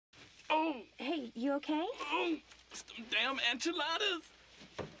Oh! Hey, you okay? Oh! It's them damn enchiladas!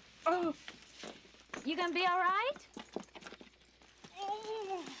 Oh! You gonna be all right?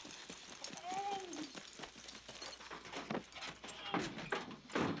 Oh!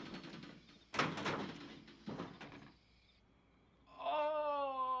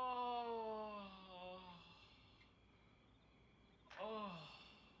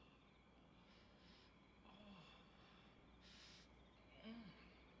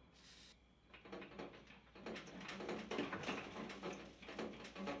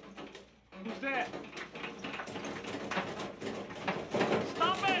 Who's there?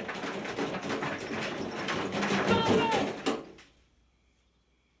 Stop it! Stop it!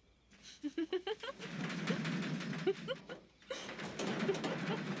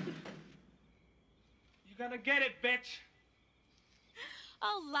 You're gonna get it, bitch.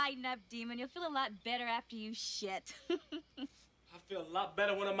 Oh, lighten up, Demon. You'll feel a lot better after you shit. I feel a lot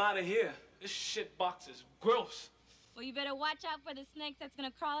better when I'm out of here. This shit box is gross. Well, you better watch out for the snakes that's gonna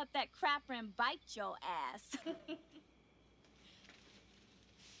crawl up that crapper and bite your ass.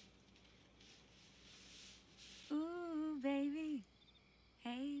 Ooh, baby.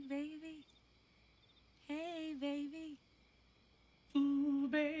 Hey, baby. Hey, baby. Ooh,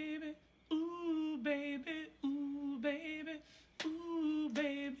 baby. Ooh, baby. Ooh, baby. Ooh,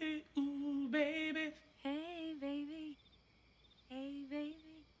 baby. Ooh, baby. Hey, baby. Hey, baby.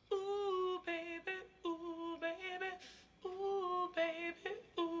 Ooh, baby. Ooh, baby. Ooh, baby.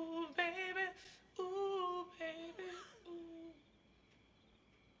 Ooh, baby. Ooh, baby. Ooh.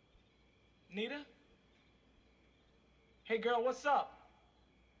 Nita? Hey, girl, what's up?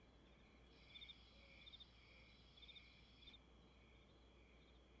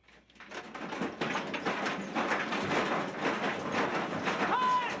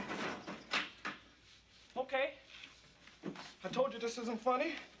 Hi! Okay. I told you this isn't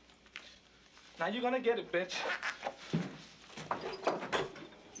funny. Now you're gonna get it, bitch.